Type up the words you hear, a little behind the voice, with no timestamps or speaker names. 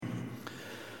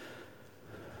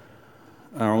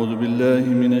أعوذ بالله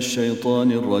من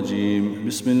الشيطان الرجيم.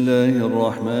 بسم الله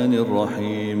الرحمن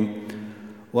الرحيم.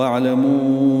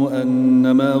 واعلموا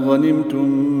أنما غنمتم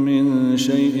من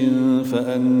شيء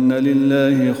فأن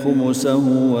لله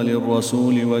خمسه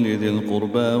وللرسول ولذي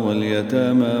القربى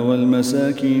واليتامى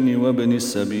والمساكين وابن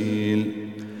السبيل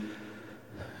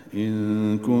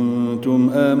إن كنتم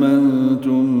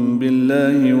آمنتم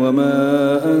بالله وما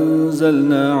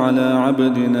أنزلنا على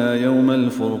عبدنا يوم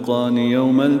الفرقان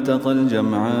يوم التقى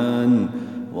الجمعان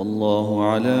والله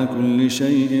على كل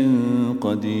شيء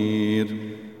قدير.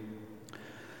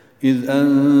 إذ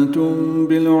أنتم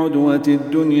بالعدوة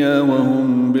الدنيا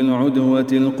وهم بالعدوة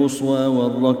القصوى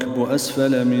والركب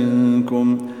أسفل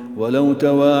منكم ولو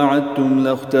تواعدتم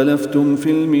لاختلفتم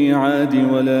في الميعاد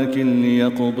ولكن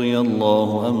ليقضي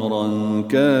الله أمرا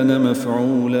كان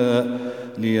مفعولا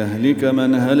ليهلك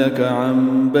من هلك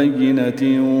عن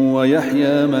بينة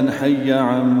ويحيى من حي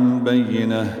عن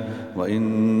بينة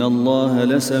وإن الله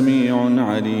لسميع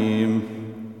عليم.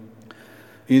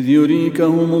 إذ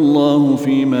يريكهم الله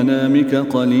في منامك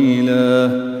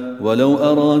قليلا ولو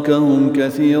أراكهم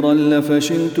كثيرا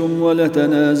لفشلتم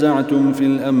ولتنازعتم في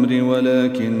الأمر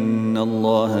ولكن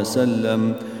الله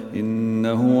سلم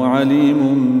إنه عليم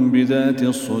بذات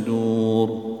الصدور.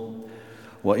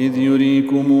 وإذ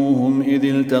يريكموهم إذ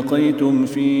التقيتم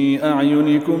في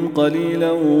أعينكم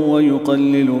قليلا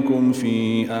ويقللكم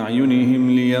في أعينهم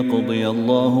ليقضي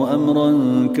الله أمرا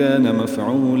كان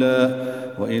مفعولا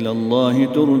وإلى الله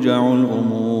ترجع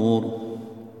الأمور.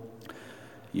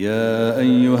 يا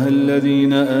أيها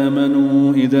الذين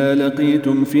آمنوا إذا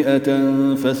لقيتم فئة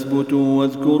فاثبتوا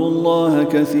واذكروا الله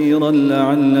كثيرا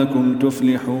لعلكم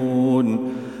تفلحون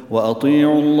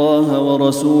وأطيعوا الله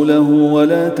ورسوله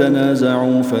ولا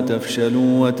تنازعوا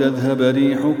فتفشلوا وتذهب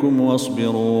ريحكم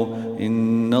واصبروا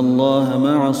إن الله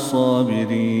مع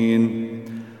الصابرين.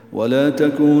 ولا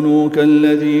تكونوا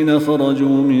كالذين خرجوا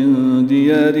من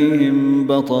ديارهم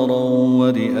بطرا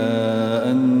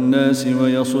ورئاء الناس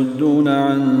ويصدون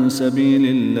عن سبيل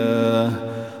الله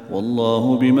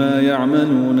والله بما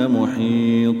يعملون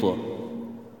محيط.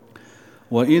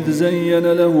 وإذ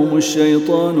زين لهم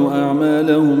الشيطان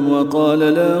أعمالهم وقال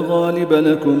لا غالب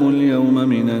لكم اليوم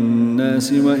من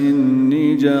الناس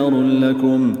وإني جار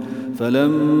لكم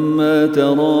فلما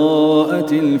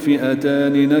تراءت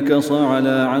الفئتان نكص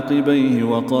على عقبيه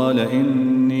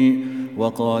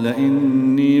وقال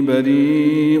إني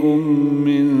بريء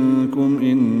منكم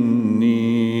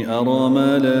إني أرى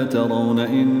ما لا ترون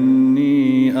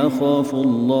إني أخاف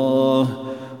الله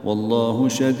والله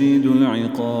شديد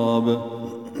العقاب.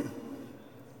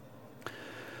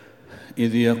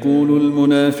 إذ يقول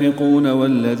المنافقون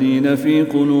والذين في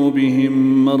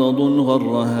قلوبهم مرض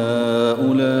غر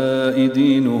هؤلاء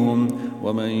دينهم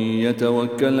ومن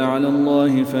يتوكل على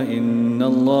الله فإن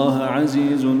الله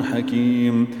عزيز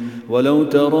حكيم. ولو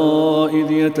ترى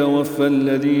إذ يتوفى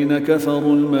الذين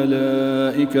كفروا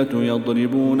الملائكة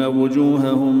يضربون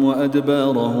وجوههم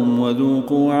وأدبارهم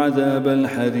وذوقوا عذاب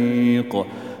الحريق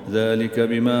ذلك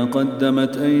بما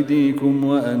قدمت أيديكم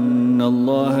وأن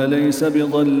الله ليس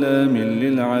بظلام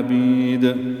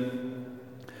للعبيد.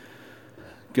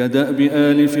 كدأب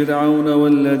آل فرعون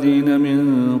والذين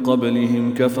من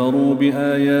قبلهم كفروا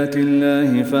بآيات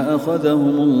الله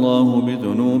فأخذهم الله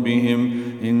بذنوبهم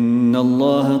إن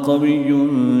الله قوي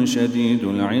شديد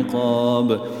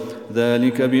العقاب.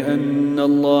 ذلك بأن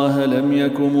الله لم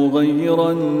يك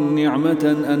مغيرا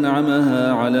نعمة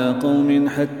أنعمها على قوم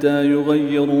حتى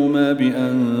يغيروا ما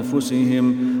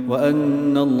بأنفسهم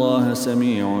وأن الله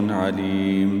سميع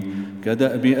عليم.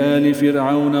 كدأب آل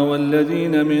فرعون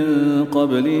والذين من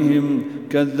قبلهم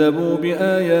كذبوا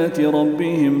بآيات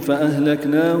ربهم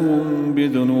فأهلكناهم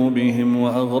بذنوبهم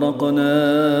وأغرقنا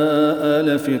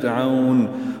آل فرعون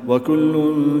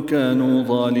وكل كانوا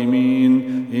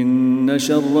ظالمين. إن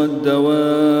شر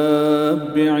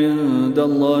الدواب عند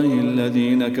الله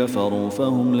الذين كفروا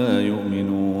فهم لا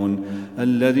يؤمنون.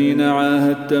 الذين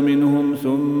عاهدت منهم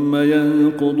ثم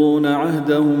ينقضون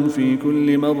عهدهم في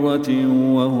كل مرة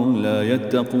وهم لا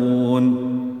يتقون.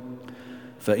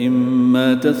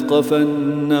 فإما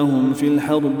تثقفنهم في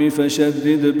الحرب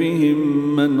فشدد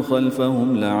بهم من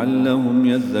خلفهم لعلهم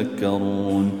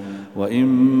يذكرون.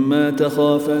 وإما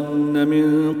تخافن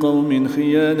من قوم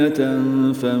خيانة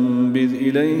فانبذ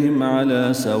إليهم على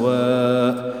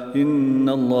سواء إن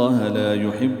الله لا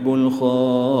يحب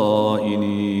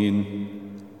الخائنين.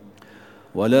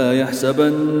 ولا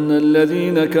يحسبن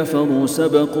الذين كفروا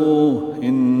سبقوا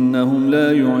إنهم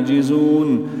لا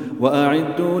يعجزون.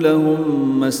 وأعدوا لهم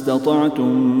ما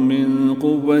استطعتم من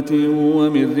قوة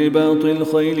ومن رباط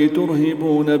الخيل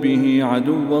ترهبون به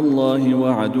عدو الله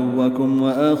وعدوكم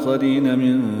وآخرين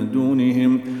من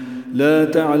دونهم لا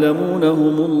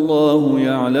تعلمونهم الله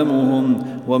يعلمهم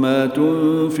وما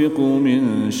تنفقوا من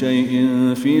شيء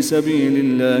في سبيل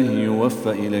الله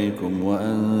يوفى إليكم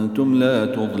وأنتم لا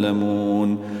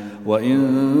تظلمون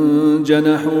وإن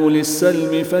جنحوا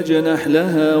للسلم فاجنح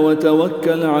لها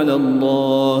وتوكل على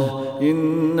الله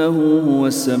إنه هو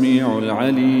السميع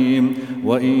العليم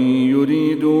وإن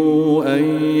يريدوا أن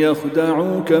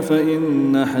يخدعوك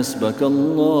فإن حسبك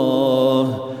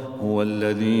الله هو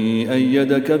الذي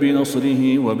أيدك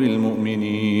بنصره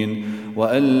وبالمؤمنين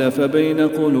وألف بين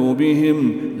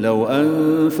قلوبهم لو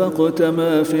أنفقت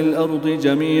ما في الأرض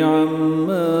جميعا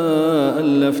ما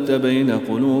ألفت بين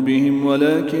قلوبهم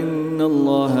ولكن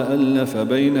الله ألف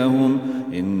بينهم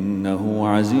إنه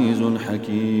عزيز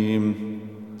حكيم.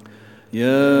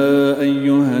 يا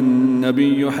أيها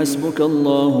النبي حسبك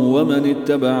الله ومن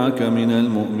اتبعك من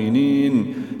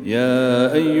المؤمنين.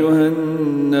 يا أيها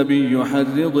النبي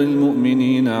حرض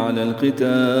المؤمنين على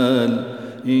القتال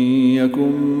إن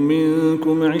يكن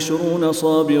منكم 20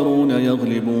 صابرون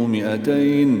يغلبوا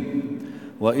 200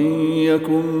 وإن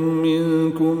يكن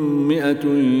منكم 100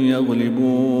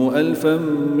 يغلبوا 1000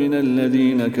 من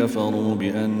الذين كفروا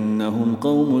بأنهم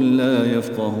قوم لا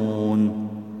يفقهون.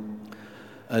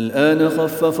 الآن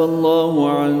خفف الله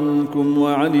عنكم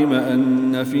وعلم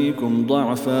أن فيكم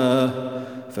ضعفا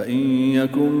فإن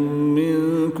يكن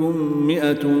منكم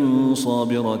 100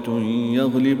 صابرة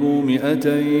يغلبوا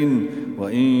 200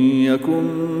 وإن يكن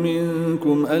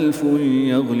منكم 1000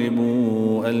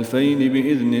 يغلبوا 2000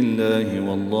 بإذن الله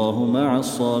والله مع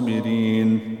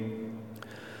الصابرين.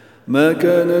 ما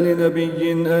كان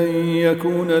لنبي أن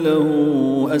يكون له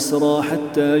أسرى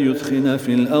حتى يثخن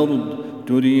في الأرض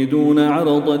تريدون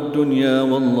عرض الدنيا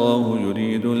والله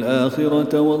يريد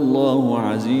الآخرة والله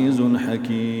عزيز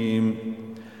حكيم.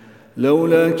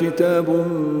 لولا كتاب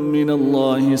من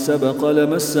الله سبق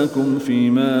لمسكم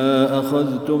فيما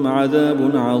أخذتم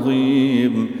عذاب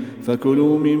عظيم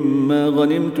فكلوا مما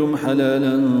غنمتم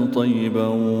حلالا طيبا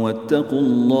واتقوا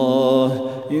الله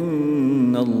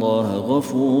إن الله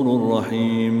غفور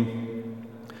رحيم.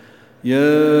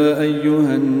 يا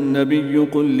أيها النبي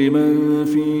قل لمن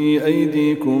في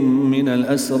أيديكم من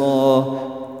الأسرى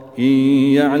إن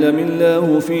يعلم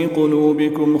الله في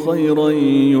قلوبكم خيرا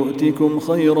يؤتكم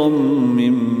خيرا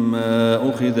مما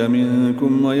أخذ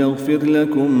منكم ويغفر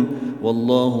لكم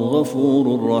والله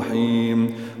غفور رحيم.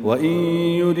 وإن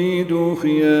يريدوا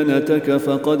خيانتك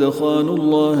فقد خانوا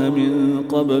الله من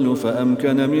قبل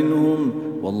فأمكن منهم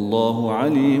والله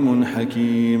عليم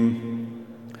حكيم.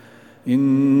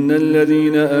 إن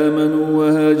الذين آمنوا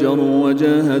وهاجروا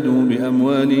وجاهدوا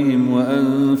بأموالهم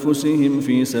وأنفسهم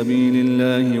في سبيل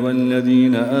الله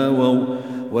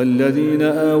والذين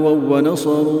آووا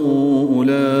ونصروا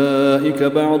أولئك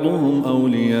بعضهم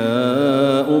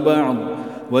أولياء بعض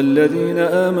والذين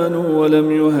آمنوا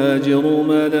ولم يهاجروا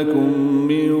ما لكم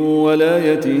من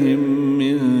ولايتهم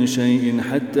من شيء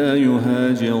حتى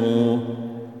يهاجروا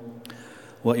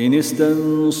وإن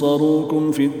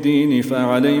استنصروكم في الدين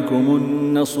فعليكم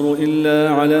النصر إلا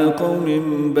على قوم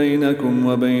بينكم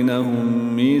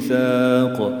وبينهم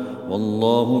ميثاق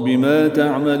والله بما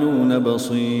تعملون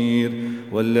بصير.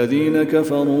 والذين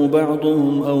كفروا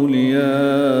بعضهم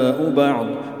أولياء بعض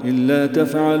إلا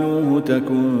تفعلوه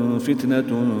تكن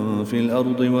فتنة في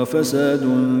الأرض وفساد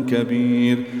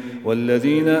كبير.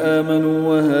 والذين آمنوا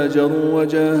وهاجروا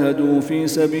وجاهدوا في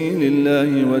سبيل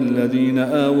الله والذين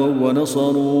آووا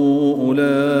ونصروا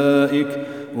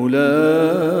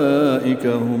أولئك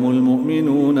هم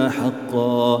المؤمنون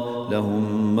حقا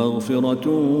لهم مغفرة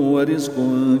ورزق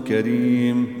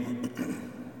كريم.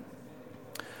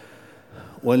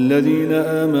 والذين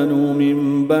آمنوا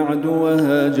من بعد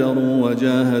وهاجروا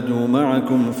وجاهدوا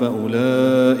معكم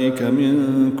فأولئك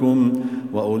منكم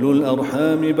وأولو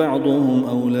الأرحام بعضهم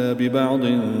أولى ببعض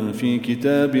في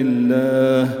كتاب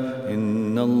الله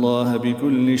إن الله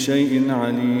بكل شيء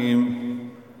عليم.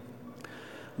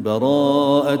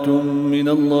 براءة من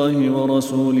الله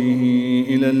ورسوله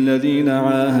إلى الذين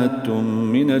عاهدتم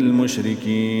من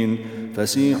المشركين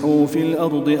فسيحوا في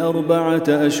الأرض 4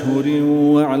 أشهر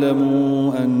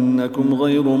واعلموا أنكم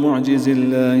غير معجز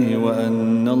الله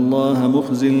وأن الله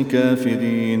مخزي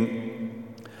الكافرين.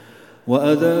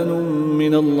 وأذان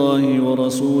من الله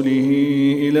ورسوله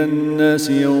إلى الناس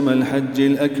يوم الحج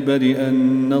الأكبر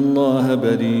أن الله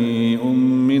بريء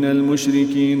من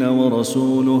المشركين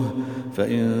ورسوله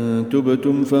فإن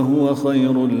تبتم فهو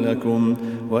خير لكم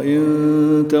وإن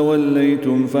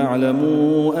توليتم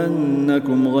فاعلموا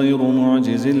أنكم غير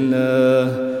معجز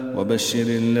الله وبشر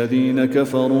الذين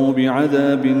كفروا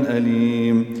بعذاب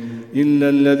أليم. إلا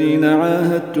الذين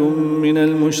عاهدتم من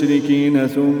المشركين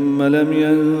ثم لم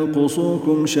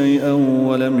ينقصوكم شيئا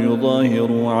ولم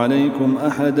يظاهروا عليكم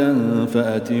أحدا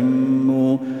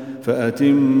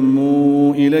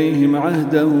فأتموا إليهم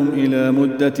عهدهم إلى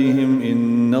مدتهم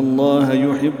إن الله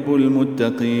يحب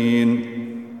المتقين.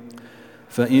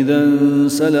 فإذا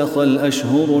انسلخ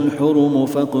الأشهر الحرم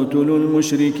فاقتلوا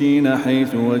المشركين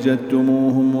حيث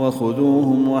وجدتموهم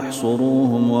وخذوهم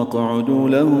واحصروهم واقعدوا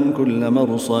لهم كل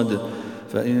مرصد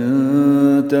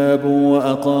فإن تابوا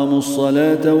وأقاموا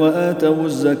الصلاة وآتوا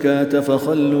الزكاة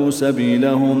فخلوا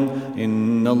سبيلهم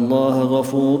إن الله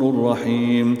غفور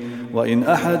رحيم. وإن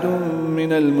أحد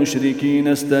من المشركين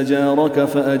استجارك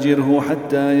فأجره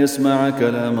حتى يسمع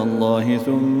كلام الله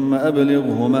ثم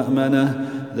أبلغه مأمنه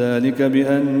ذلك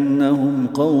بأنهم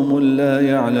قوم لا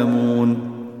يعلمون.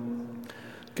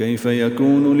 كيف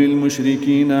يكون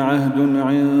للمشركين عهد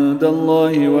عند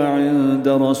الله وعند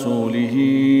رسوله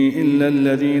إلا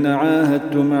الذين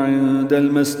عاهدتم عند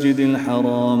المسجد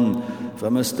الحرام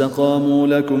فما استقاموا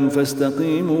لكم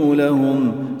فاستقيموا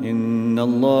لهم إن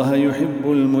الله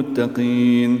يحب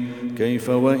المتقين. كيف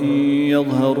وإن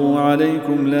يظهروا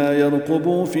عليكم لا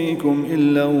يرقبوا فيكم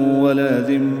إلا ولا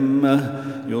ذمة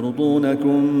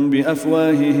يرضونكم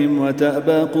بأفواههم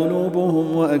وتأبى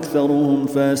قلوبهم وأكثرهم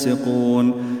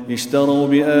فاسقون. اشتروا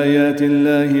بآيات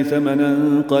الله ثمنا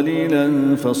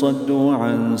قليلا فصدوا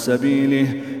عن سبيله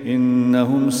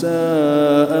إنهم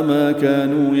ساء ما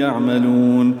كانوا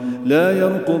يعملون. لا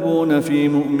يرقبون في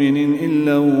مؤمن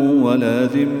إلا ولا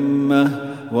ذمة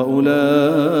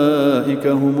وأولئك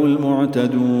هم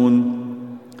المعتدون.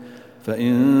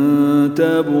 فإن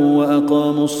تابوا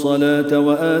وأقاموا الصلاة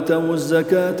وآتوا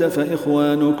الزكاة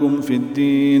فإخوانكم في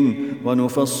الدين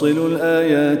ونفصل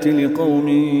الآيات لقوم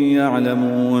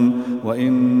يعلمون.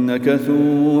 وإن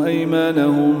نكثوا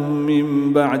أيمانهم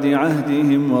من بعد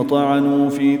عهدهم وطعنوا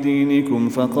في دينكم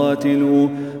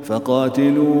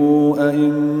فقاتلوا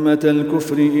أئمة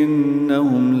الكفر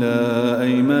إنهم لا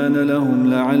أيمان لهم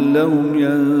لعلهم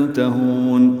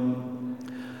ينتهون.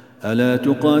 ألا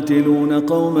تقاتلون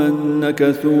قوما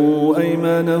نكثوا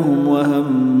أيمانهم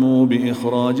وهموا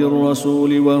بإخراج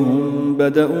الرسول وهم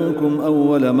بدؤوكم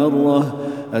أول مرة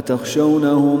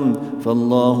أتخشونهم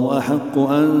فالله أحق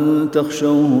أن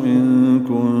تخشوه إن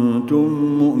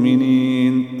كنتم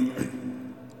مؤمنين.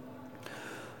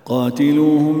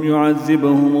 قاتلوهم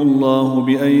يعذبهم الله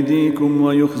بأيديكم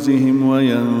ويخزهم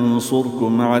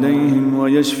وينصركم عليهم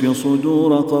ويشف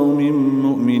صدور قوم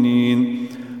مؤمنين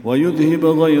ويذهب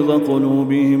غيظ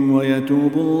قلوبهم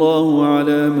ويتوب الله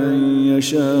على من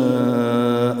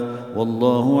يشاء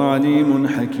والله عليم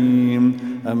حكيم.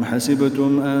 أم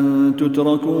حسبتم أن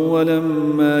تتركوا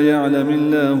ولما يعلم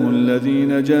الله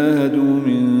الذين جاهدوا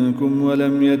منكم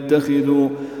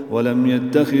ولم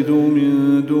يتخذوا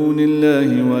من دون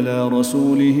الله ولا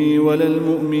رسوله ولا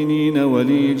المؤمنين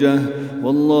وليجة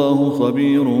والله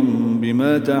خبير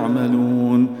بما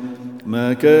تعملون.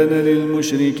 ما كان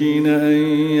للمشركين أن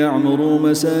يعمروا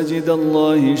مساجد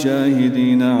الله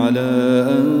شاهدين على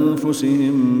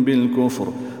أنفسهم بالكفر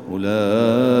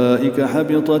أولئك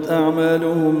حبطت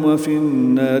أعمالهم وفي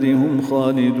النار هم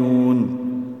خالدون.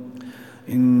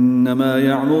 إنما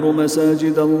يعمر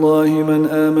مساجد الله من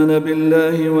آمن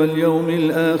بالله واليوم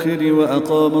الآخر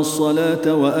وأقام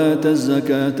الصلاة وآتى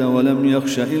الزكاة ولم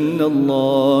يخش إلا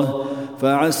الله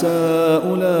فعسى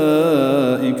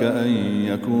أولئك أن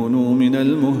يكونوا من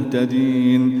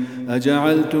المهتدين.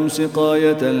 أجعلتم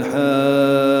سقاية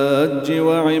الحاج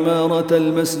وعمارة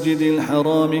المسجد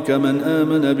الحرام كمن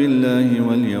آمن بالله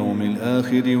واليوم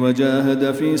الآخر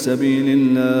وجاهد في سبيل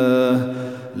الله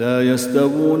لا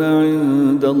يستوون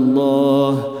عند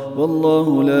الله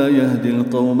والله لا يهدي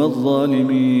القوم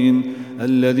الظالمين.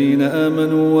 الذين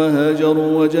آمنوا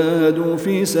وهاجروا وجاهدوا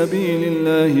في سبيل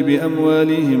الله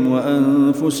بأموالهم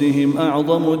وأنفسهم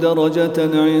أعظم درجة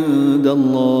عند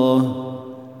الله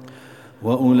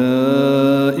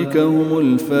وأولئك هم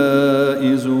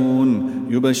الفائزون.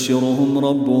 يبشرهم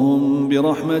ربهم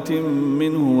برحمة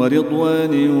منه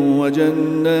ورضوان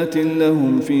وجنات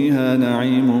لهم فيها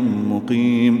نعيم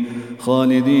مقيم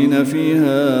خالدين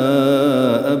فيها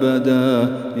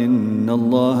أبدا إن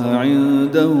الله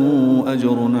عنده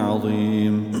أجر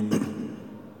عظيم.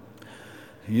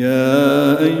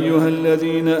 يا أيها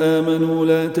الذين آمنوا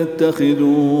لا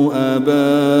تتخذوا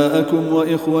آباءكم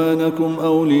وإخوانكم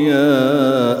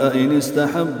أولياء إن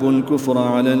استحبوا الكفر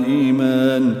على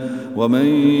الإيمان ومن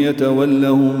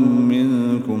يتولهم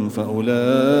منكم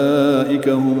فأولئك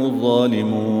هم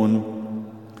الظالمون.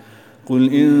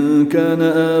 قل إن كان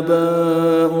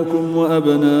آباؤكم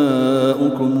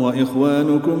وأبناؤكم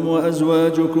وإخوانكم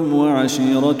وأزواجكم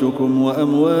وعشيرتكم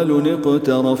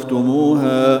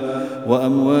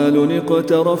وأموال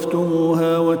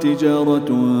اقترفتموها وتجارة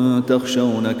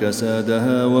تخشون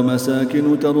كسادها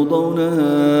ومساكن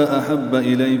ترضونها أحب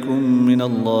إليكم من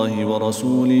الله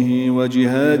ورسوله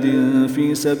وجهاد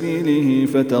في سبيله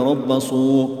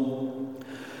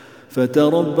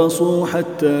فتربصوا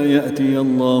حتى يأتي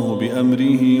الله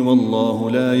بأمره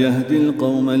والله لا يهدي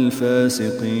القوم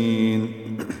الفاسقين.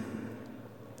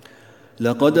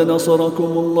 لقد نصركم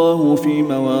الله في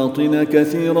مواطن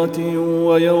كثيرة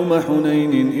ويوم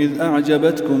حنين إذ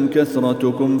أعجبتكم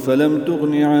كثرتكم فلم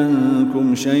تغن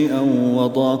عنكم شيئا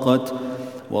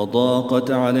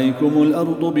وضاقت عليكم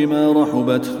الأرض بما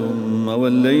رحبت ثم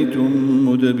وليتم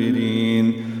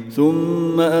مدبرين.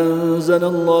 ثم أنزل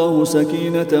الله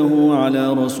سكينته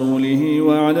على رسوله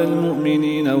وعلى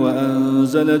المؤمنين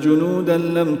وأنزل جنودا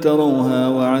لم تروها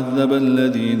وعذب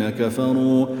الذين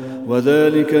كفروا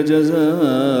وذلك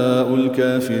جزاء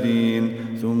الكافرين.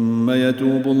 ثم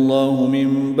يتوب الله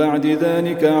من بعد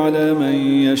ذلك على من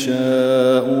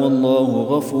يشاء والله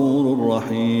غفور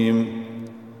رحيم.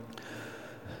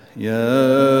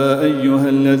 يا أيها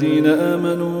الذين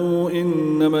آمنوا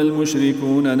إنما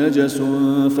المشركون نجس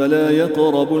فلا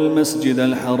يقربوا المسجد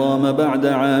الحرام بعد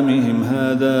عامهم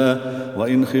هذا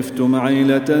وإن خفتم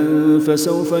عيلة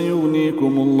فسوف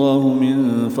يغنيكم الله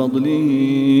من فضله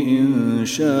إن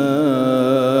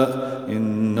شاء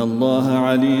إن الله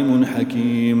عليم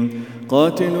حكيم.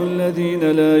 قاتلوا الذين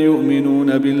لا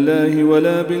يؤمنون بالله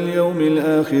ولا باليوم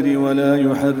الآخر ولا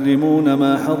يحرمون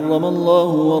ما حرم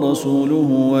الله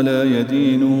ورسوله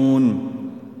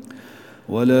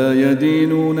ولا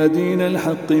يدينون دين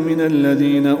الحق من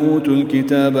الذين أوتوا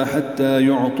الكتاب حتى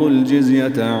يعطوا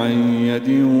الجزية عن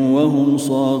يد وهم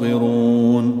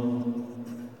صاغرون.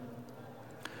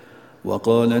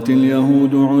 وقالت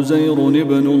اليهود عزير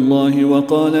ابن الله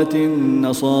وقالت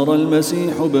النصارى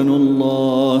المسيح ابن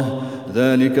الله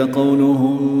ذلك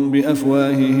قولهم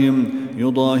بأفواههم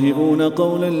يضاهئون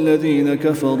قول الذين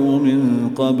كفروا من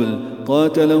قبل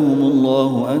قاتلهم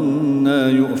الله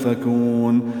أنى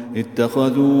يؤفكون.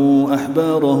 اتخذوا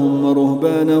أحبارهم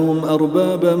ورهبانهم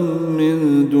أربابا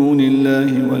من دون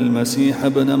الله والمسيح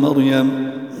ابن مريم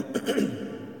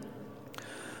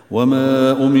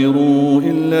وما أمروا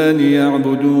إلا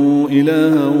ليعبدوا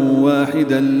إلها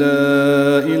واحدا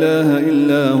لا إله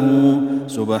إلا هو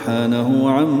سبحانه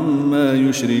عما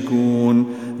يشركون.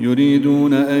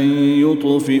 يريدون أن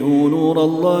يطفئوا نور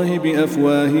الله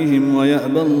بأفواههم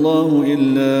ويأبى الله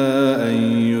إلا أن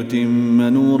يتم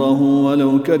نوره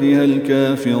ولو كره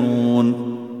الكافرون.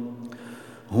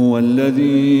 هو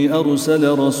الذي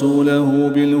أرسل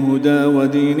رسوله بالهدى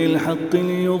ودين الحق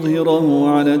ليظهره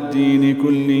على الدين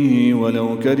كله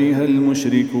ولو كره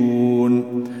المشركون.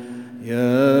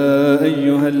 يا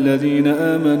أيها الذين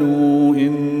آمنوا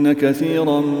إن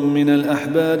كثيرا من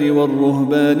الأحبار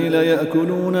والرهبان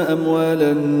ليأكلون أموال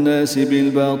الناس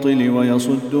بالباطل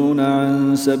ويصدون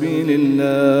عن سبيل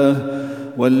الله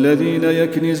والذين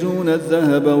يكنزون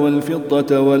الذهب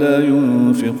والفضة ولا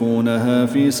ينفقونها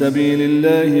في سبيل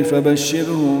الله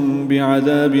فبشرهم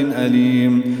بعذاب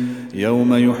أليم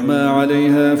يوم يحمى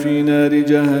عليها في نار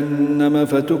جهنم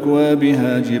فتكوى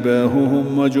بها جباههم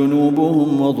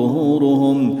وجنوبهم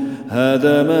وظهورهم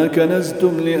هذا ما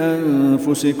كنزتم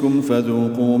لأنفسكم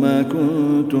فذوقوا ما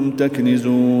كنتم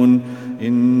تكنزون.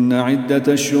 إن عدة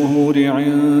الشهور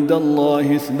عند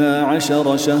الله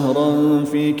 12 شهرا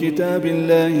في كتاب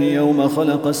الله يوم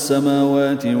خلق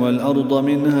السماوات والأرض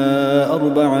منها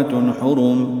 4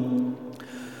 حرم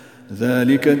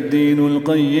ذلك الدين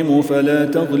القيم فلا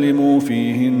تظلموا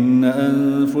فيهن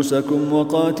أنفسكم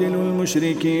وقاتلوا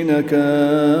المشركين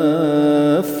كافة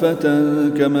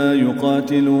كما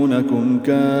يقاتلونكم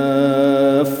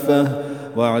كافة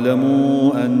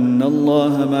واعلموا أن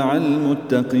الله مع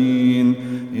المتقين.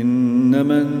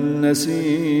 إنما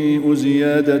النسيء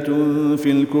زيادة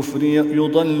في الكفر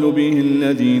يضل به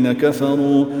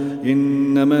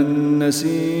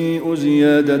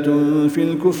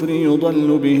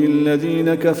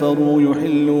الذين كفروا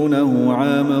يحلونه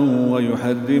عاما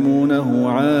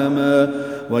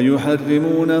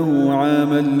ويحرمونه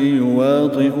عاما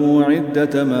ليواطئوا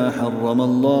عدة ما حرم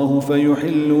الله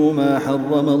فيحلوا ما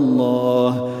حرم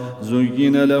الله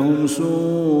زين لهم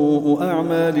سوء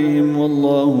أعمالهم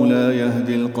والله لا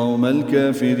يهدي القوم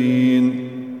الكافرين.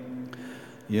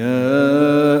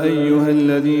 يا أيها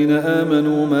الذين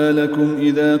آمنوا ما لكم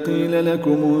إذا قيل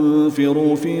لكم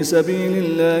انفروا في سبيل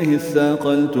الله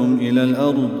اثاقلتم إلى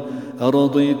الأرض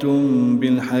أرضيتم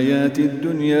بالحياة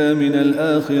الدنيا من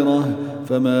الآخرة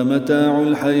فما متاع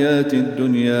الحياة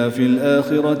الدنيا في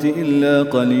الآخرة إلا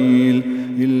قليل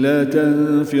إلا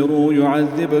تنفروا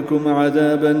يعذبكم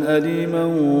عذابا أليما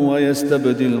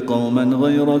ويستبدل قوما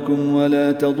غيركم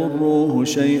ولا تضروه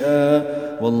شيئا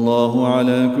والله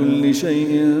على كل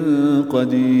شيء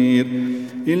قدير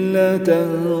إلا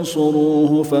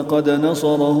تنصروه فقد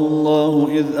نصره الله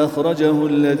إذ أخرجه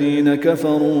الذين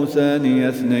كفروا ثاني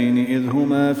اثنين إذ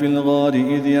هما في الغار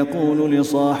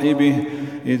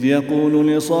إذ يقول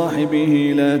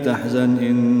لصاحبه لا تحزن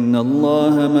إن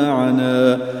الله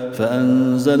معنا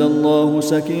فأنزل الله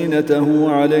سكينته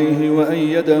عليه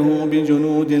وأيده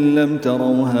بجنود لم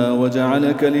تروها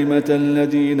وجعل كلمة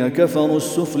الذين كفروا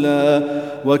السفلى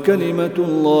وكلمة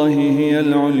الله هي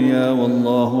العليا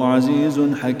والله عزيز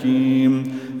حكيم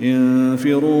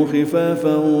انفروا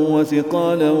خفافا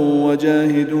وثقالا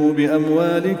وجاهدوا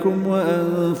بأموالكم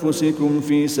وأنفسكم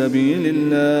في سبيل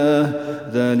الله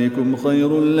ذلكم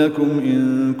خير لكم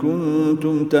إن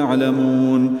كنتم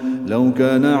تعلمون لو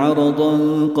كان عرضا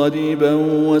قريبا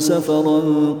وسفرا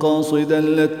قاصدا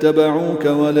لاتبعوك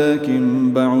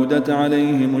ولكن بعدت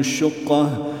عليهم الشقة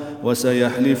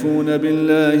وسيحلفون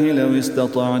بالله لو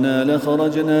استطعنا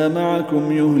لخرجنا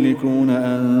معكم يهلكون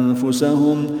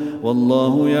أنفسهم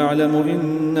والله يعلم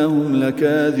إنهم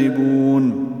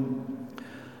لكاذبون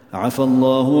عفى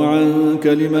الله عنك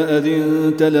لما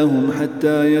أذنت لهم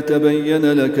حتى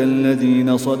يتبين لك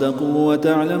الذين صدقوا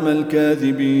وتعلم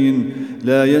الكاذبين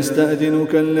لا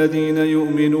يستأذنك الذين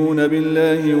يؤمنون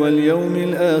بالله واليوم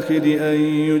الآخر أن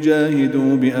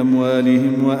يجاهدوا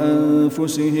بأموالهم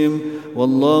وأنفسهم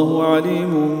والله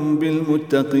عليم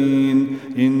بالمتقين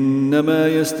إنما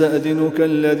يستأذنك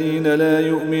الذين لا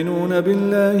يؤمنون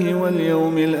بالله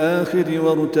واليوم الآخر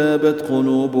وارتابت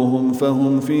قلوبهم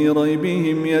فهم في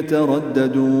ريبهم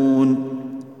يترددون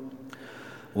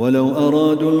ولو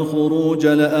أرادوا الخروج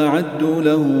لأعدوا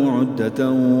له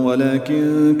عدة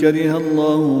ولكن كره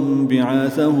الله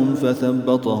بعاثهم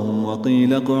فثبطهم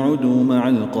وقيل اقعدوا مع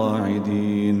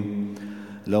القاعدين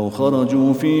لو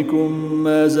خرجوا فيكم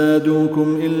ما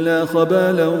زادوكم إلا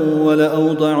خبالا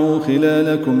ولأوضعوا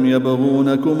خلالكم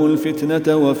يبغونكم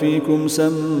الفتنة وفيكم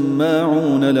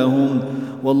سماعون لهم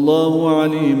والله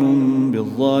عليم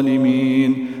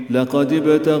بالظالمين لقد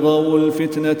ابتغوا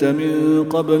الفتنة من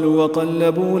قبل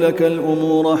وقلبوا لك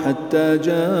الأمور حتى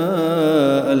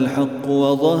جاء الحق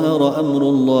وظهر أمر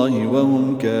الله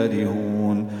وهم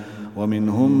كارهون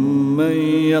ومنهم من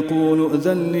يقول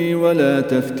ائذن لي ولا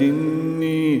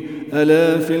تفتني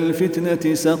ألا في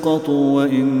الفتنة سقطوا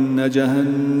وإن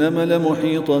جهنم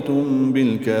لمحيطة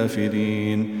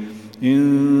بالكافرين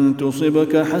إن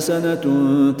تصبك حسنة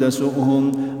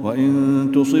تسؤهم وإن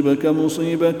تصبك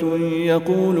مصيبة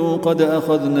يقولوا قد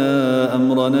أخذنا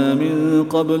أمرنا من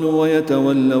قبل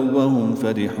ويتولوا وهم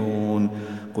فرحون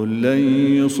قل لن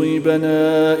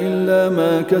يصيبنا إلا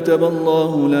ما كتب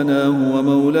الله لنا هو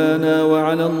مولانا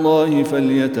وعلى الله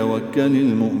فليتوكل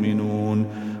المؤمنون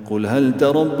قل هل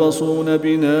تربصون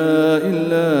بنا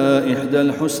إلا إحدى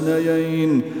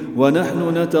الحسنيين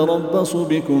ونحن نتربص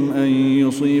بكم أن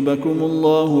يصيبكم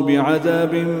الله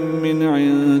بعذاب من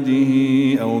عنده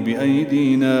أو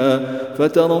بأيدينا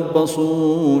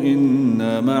فتربصوا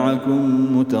إنا معكم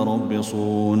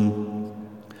متربصون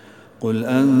قل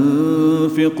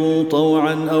أنفقوا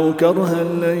طوعا أو كرها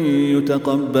لن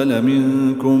يتقبل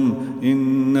منكم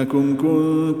إنكم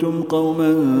كنتم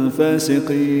قوما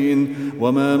فاسقين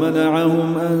وما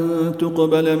منعهم أن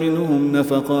تقبل منهم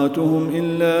نفقاتهم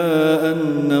إلا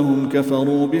أنهم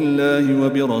كفروا بالله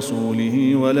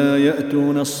وبرسوله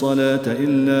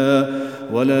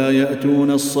ولا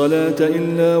يأتون الصلاة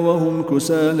إلا وهم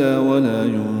كسالى ولا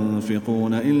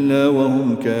ينفقون إلا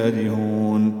وهم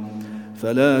كارهون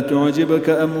فلا تعجبك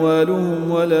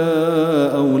أموالهم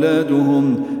ولا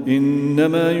أولادهم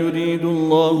إنما يريد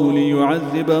الله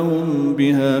ليعذبهم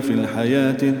بها في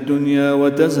الحياة الدنيا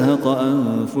وتزهق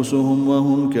أنفسهم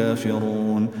وهم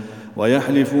كافرون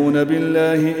ويحلفون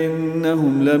بالله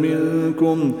إنهم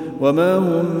لمنكم وما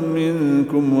هم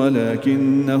منكم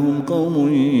ولكنهم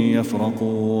قوم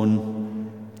يفرقون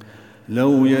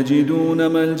لو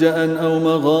يجدون ملجأ أو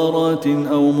مغارات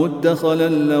أو مدخلا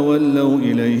لولوا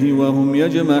إليه وهم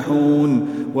يجمحون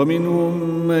ومنهم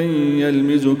من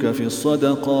يلمزك في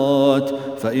الصدقات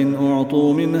فإن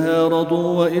أعطوا منها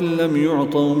رضوا وإن لم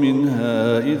يعطوا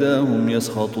منها إذا هم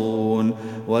يسخطون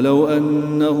ولو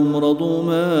أنهم رضوا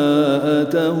ما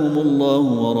آتاهم الله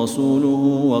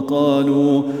ورسوله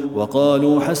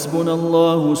وقالوا حسبنا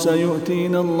الله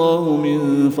سيؤتينا الله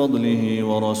من فضله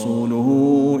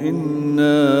ورسوله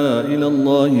إنا إلى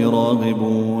الله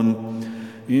راغبون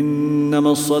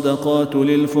إنما الصدقات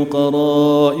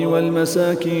للفقراء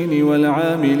والمساكين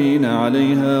والعاملين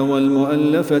عليها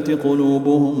والمؤلفة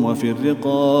قلوبهم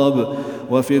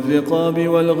وفي الرقاب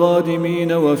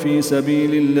والغادمين وفي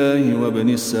سبيل الله وابن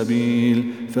السبيل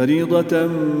فريضة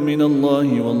من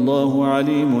الله والله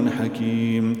عليم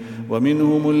حكيم.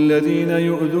 ومنهم الذين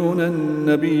يؤذون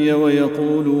النبي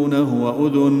ويقولون هو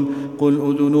أذن قل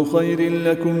أذن خير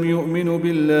لكم يؤمن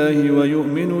بالله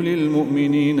ويؤمن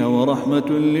للمؤمنين ورحمة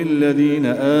للذين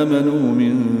آمنوا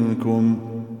منكم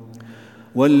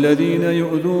والذين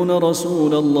يؤذون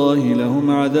رسول الله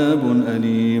لهم عذاب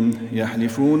أليم.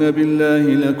 يحلفون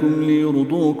بالله لكم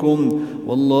ليرضوكم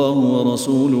والله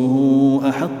ورسوله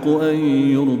أحق أن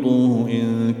يرضوه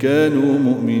إن كانوا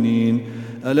مؤمنين.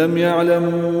 ألم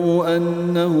يعلموا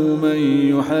أنه من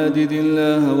يحادد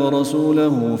الله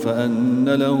ورسوله فأن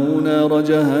له نار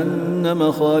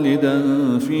جهنم خالدا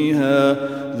فيها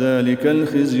ذلك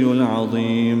الخزي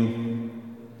العظيم.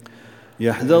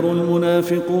 يحذر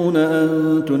المنافقون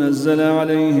أن تنزل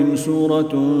عليهم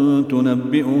سورة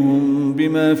تنبئهم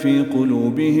بما في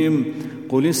قلوبهم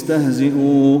قل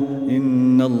استهزئوا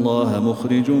إن الله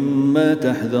مخرج ما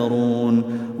تحذرون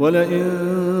ولئن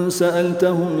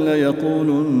سألتهم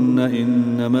ليقولن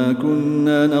إنما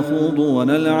كنا نخوض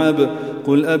ونلعب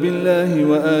قل أبالله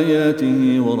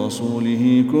وآياته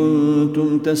ورسوله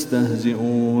كنتم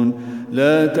تستهزئون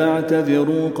لا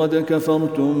تعتذروا قد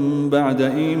كفرتم بعد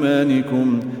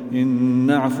إيمانكم إن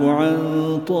نعف عن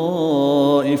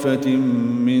طائفة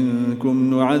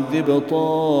منكم نعذب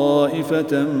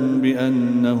طائفة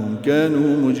بأنهم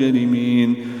كانوا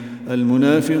مجرمين.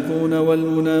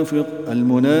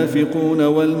 المنافقون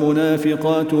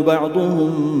والمنافقات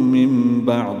بعضهم من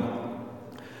بعض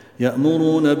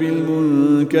يأمرون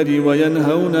بالمنكر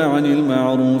وينهون عن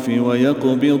المعروف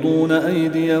ويقبضون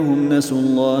أيديهم نسوا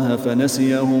الله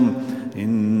فنسيهم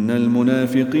إن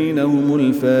المنافقين هم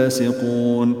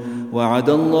الفاسقون. وعد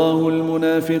الله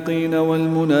المنافقين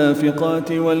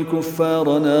والمنافقات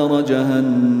والكفار نار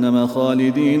جهنم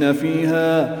خالدين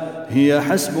فيها هي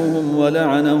حسبهم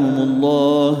ولعنهم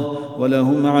الله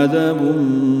ولهم عذاب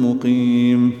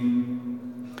مقيم.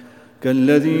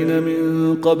 كالذين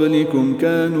من قبلكم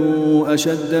كانوا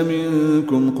أشد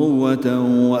منكم قوة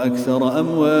وأكثر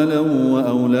أموالا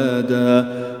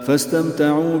وأولادا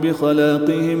فاستمتعوا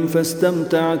بخلاقهم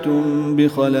فاستمتعتم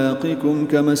بخلاقكم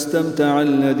كما استمتع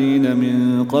الذين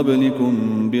من قبلكم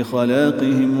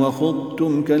بخلاقهم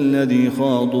وخضتم كالذي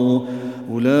خاضوا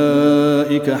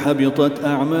أولئك حبطت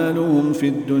أعمالهم في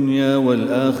الدنيا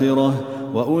والآخرة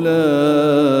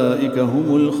وأولئك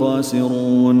هم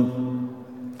الخاسرون.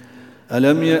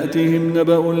 ألم يأتهم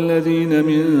نبأ الذين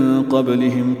من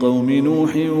قبلهم قوم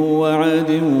نوح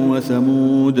وعاد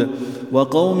وثمود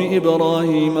وقوم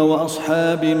إبراهيم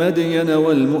وأصحاب مدين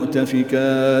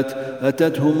والمؤتفكات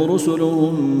أتتهم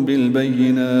رسلهم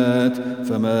بالبينات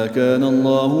فما كان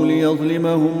الله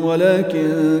ليظلمهم ولكن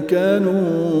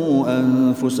كانوا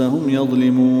أنفسهم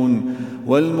يظلمون.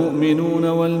 والمؤمنون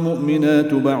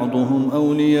والمؤمنات بعضهم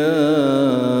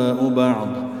أولياء بعض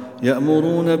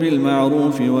يأمرون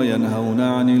بالمعروف وينهون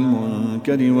عن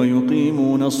المنكر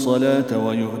ويقيمون الصلاة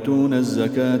ويؤتون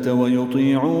الزكاة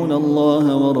ويطيعون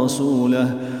الله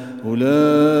ورسوله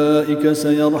أولئك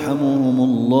سيرحمهم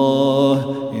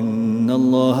الله إن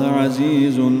الله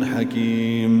عزيز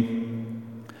حكيم.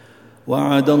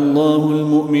 وعد الله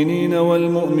المؤمنين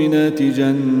والمؤمنات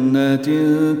جنات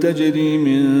تجري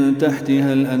من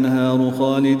تحتها الأنهار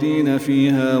خالدين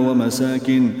فيها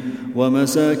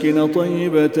ومساكن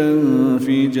طيبة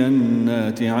في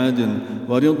جنات عدن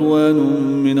ورضوان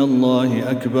من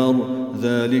الله أكبر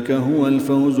ذلك هو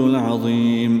الفوز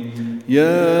العظيم.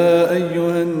 يا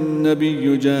أيها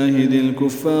النبي جاهد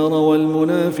الكفار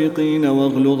والمنافقين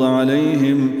واغلظ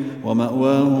عليهم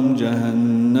ومأواهم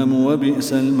جهنم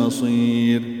وبئس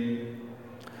المصير.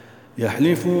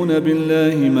 يحلفون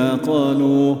بالله ما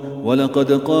قالوا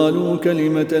ولقد قالوا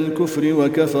كلمة الكفر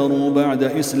وكفروا بعد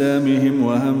إسلامهم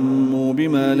وهموا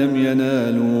بما لم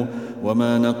ينالوا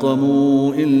وما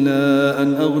نقموا إلا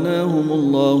أن أغناهم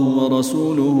الله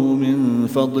ورسوله من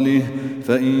فضله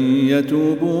فإن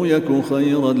يتوبوا يك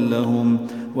خيرا لهم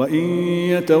وإن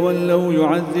يتولوا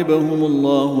يعذبهم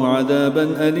الله عذابا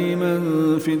أليما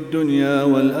في الدنيا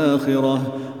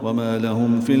والآخرة وما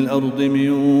لهم في الأرض من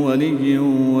ولي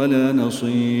ولا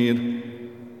نصير.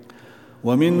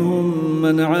 ومنهم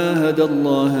من عاهد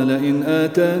الله لئن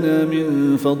آتانا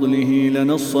من فضله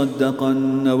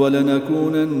لنصدقن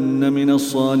ولنكونن من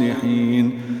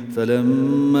الصالحين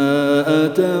فلما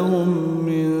آتاهم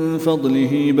من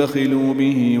فضله بخلوا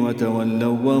به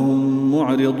وتولوا وهم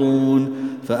معرضون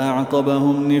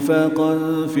فأعقبهم نفاقا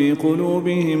في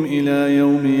قلوبهم إلى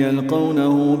يوم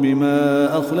يلقونه بما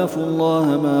أخلفوا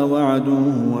الله ما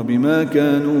وعدوه وبما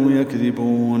كانوا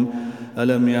يكذبون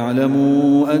ألم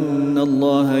يعلموا أن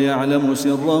الله يعلم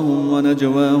سرهم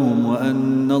ونجواهم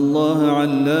وأن الله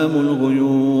علام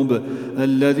الغيوب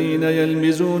الذين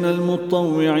يلمزون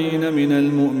المطوعين من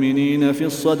المؤمنين في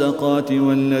الصدقات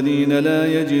والذين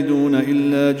لا يجدون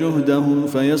إلا جهدهم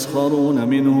فيسخرون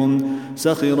منهم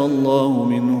سخر الله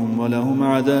منهم ولهم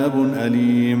عذاب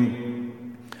أليم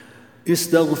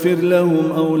استغفر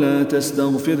لهم أو لا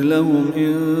تستغفر لهم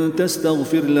إن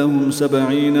تستغفر لهم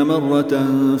 70 مرة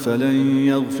فلن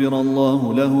يغفر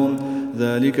الله لهم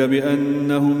ذلك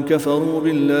بأنهم كفروا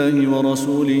بالله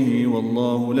ورسوله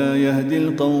والله لا يهدي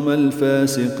القوم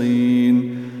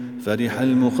الفاسقين فرح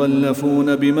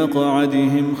المخلفون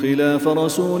بمقعدهم خلاف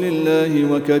رسول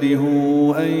الله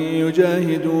وكرهوا أن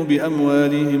يجاهدوا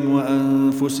بأموالهم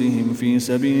وأنفسهم في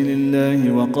سبيل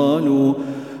الله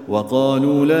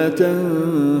وقالوا لا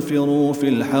تنفروا في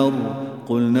الحر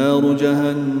قل نار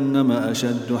جهنم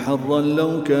أشد حرا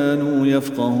لو كانوا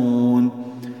يفقهون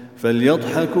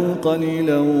فليضحكوا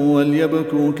قليلا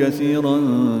وليبكوا كثيرا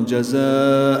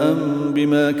جزاء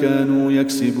بما كانوا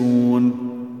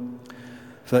يكسبون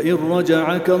فإن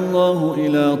رجعك الله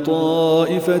إلى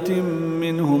طائفة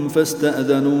منهم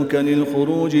فاستأذنوك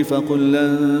للخروج فقل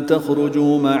لن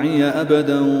تخرجوا معي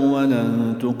أبدا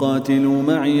ولن تقاتلوا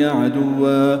معي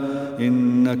عدوا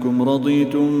إنكم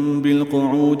رضيتم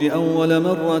بالقعود أول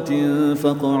مرة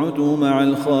فاقعدوا مع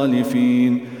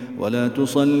الخالفين ولا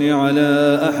تصل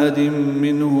على أحد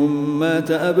منهم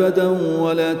مات أبدا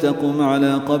ولا تقم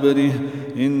على قبره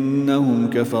إنهم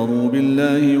كفروا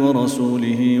بالله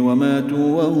ورسوله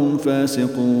وماتوا وهم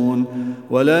فاسقون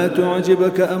ولا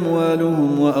تعجبك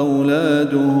أموالهم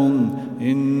وأولادهم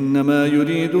إنما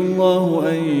يريد الله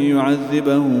أن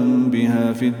يعذبهم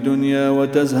بها في الدنيا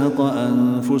وتزهق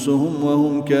أنفسهم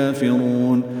وهم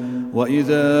كافرون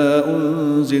وإذا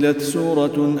أنزلت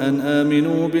سورة أن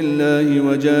آمنوا بالله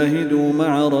وجاهدوا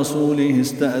مع رسوله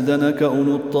استأذنك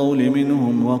أولو الطول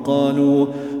منهم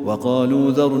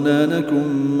وقالوا ذرنا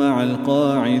نكن مع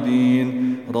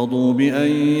القاعدين رضوا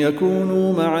بأن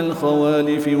يكونوا مع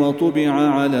الخوالف وطبع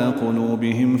على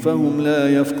قلوبهم فهم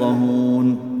لا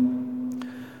يفقهون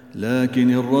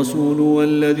لكن الرسول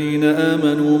والذين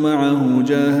آمنوا معه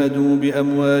جاهدوا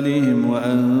بأموالهم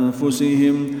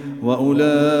وأنفسهم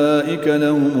وأولئك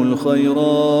لهم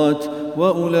الخيرات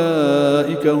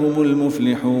وأولئك هم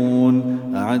المفلحون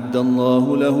أعد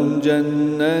الله لهم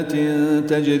جنات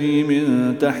تجري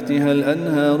من تحتها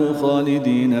الأنهار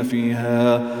خالدين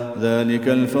فيها ذلك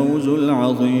الفوز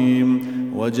العظيم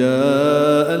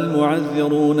وجاء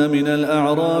المعذرون من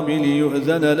الأعراب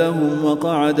ليؤذن لهم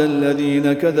وقعد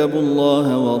الذين كذبوا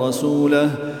الله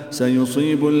ورسوله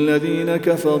سيصيب الذين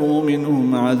كفروا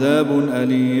منهم عذاب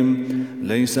أليم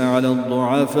ليس على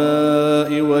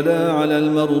الضعفاء ولا على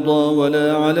المرضى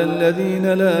ولا على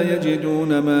الذين لا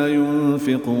يجدون ما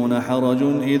ينفقون حرج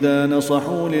إذا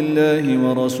نصحوا لله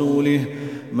ورسوله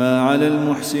ما على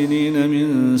المحسنين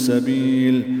من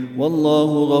سبيل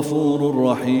والله غفور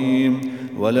رحيم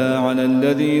ولا على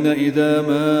الذين إذا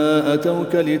ما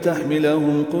أتوك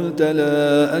لتحملهم قلت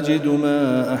لا أجد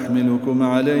ما أحملكم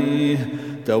عليه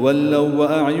تولوا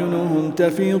وأعينهم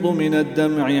تفيض من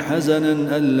الدمع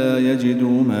حزنا ألا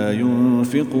يجدوا ما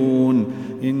ينفقون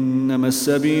إنما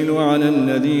السبيل على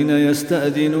الذين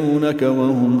يستأذنونك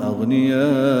وهم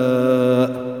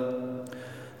أغنياء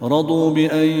رضوا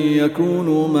بأن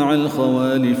يكونوا مع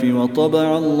الخوالف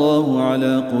وطبع الله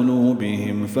على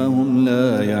قلوبهم فهم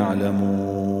لا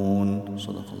يعلمون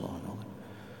صدق الله العظيم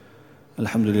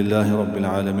الحمد لله رب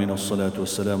العالمين والصلاة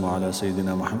والسلام على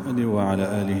سيدنا محمد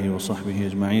وعلى آله وصحبه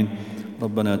أجمعين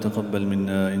ربنا تقبل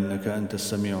منا إنك أنت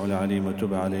السميع العليم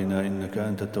وتب علينا إنك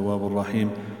أنت التواب الرحيم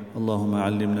اللهم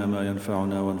علمنا ما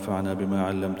ينفعنا وانفعنا بما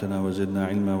علمتنا وزدنا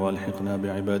علما والحقنا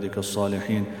بعبادك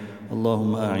الصالحين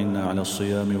اللهم أعنا على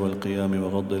الصيام والقيام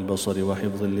وغض البصر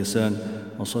وحفظ اللسان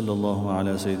وصلى الله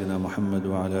على سيدنا محمد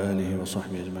وعلى آله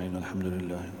وصحبه أجمعين الحمد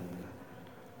لله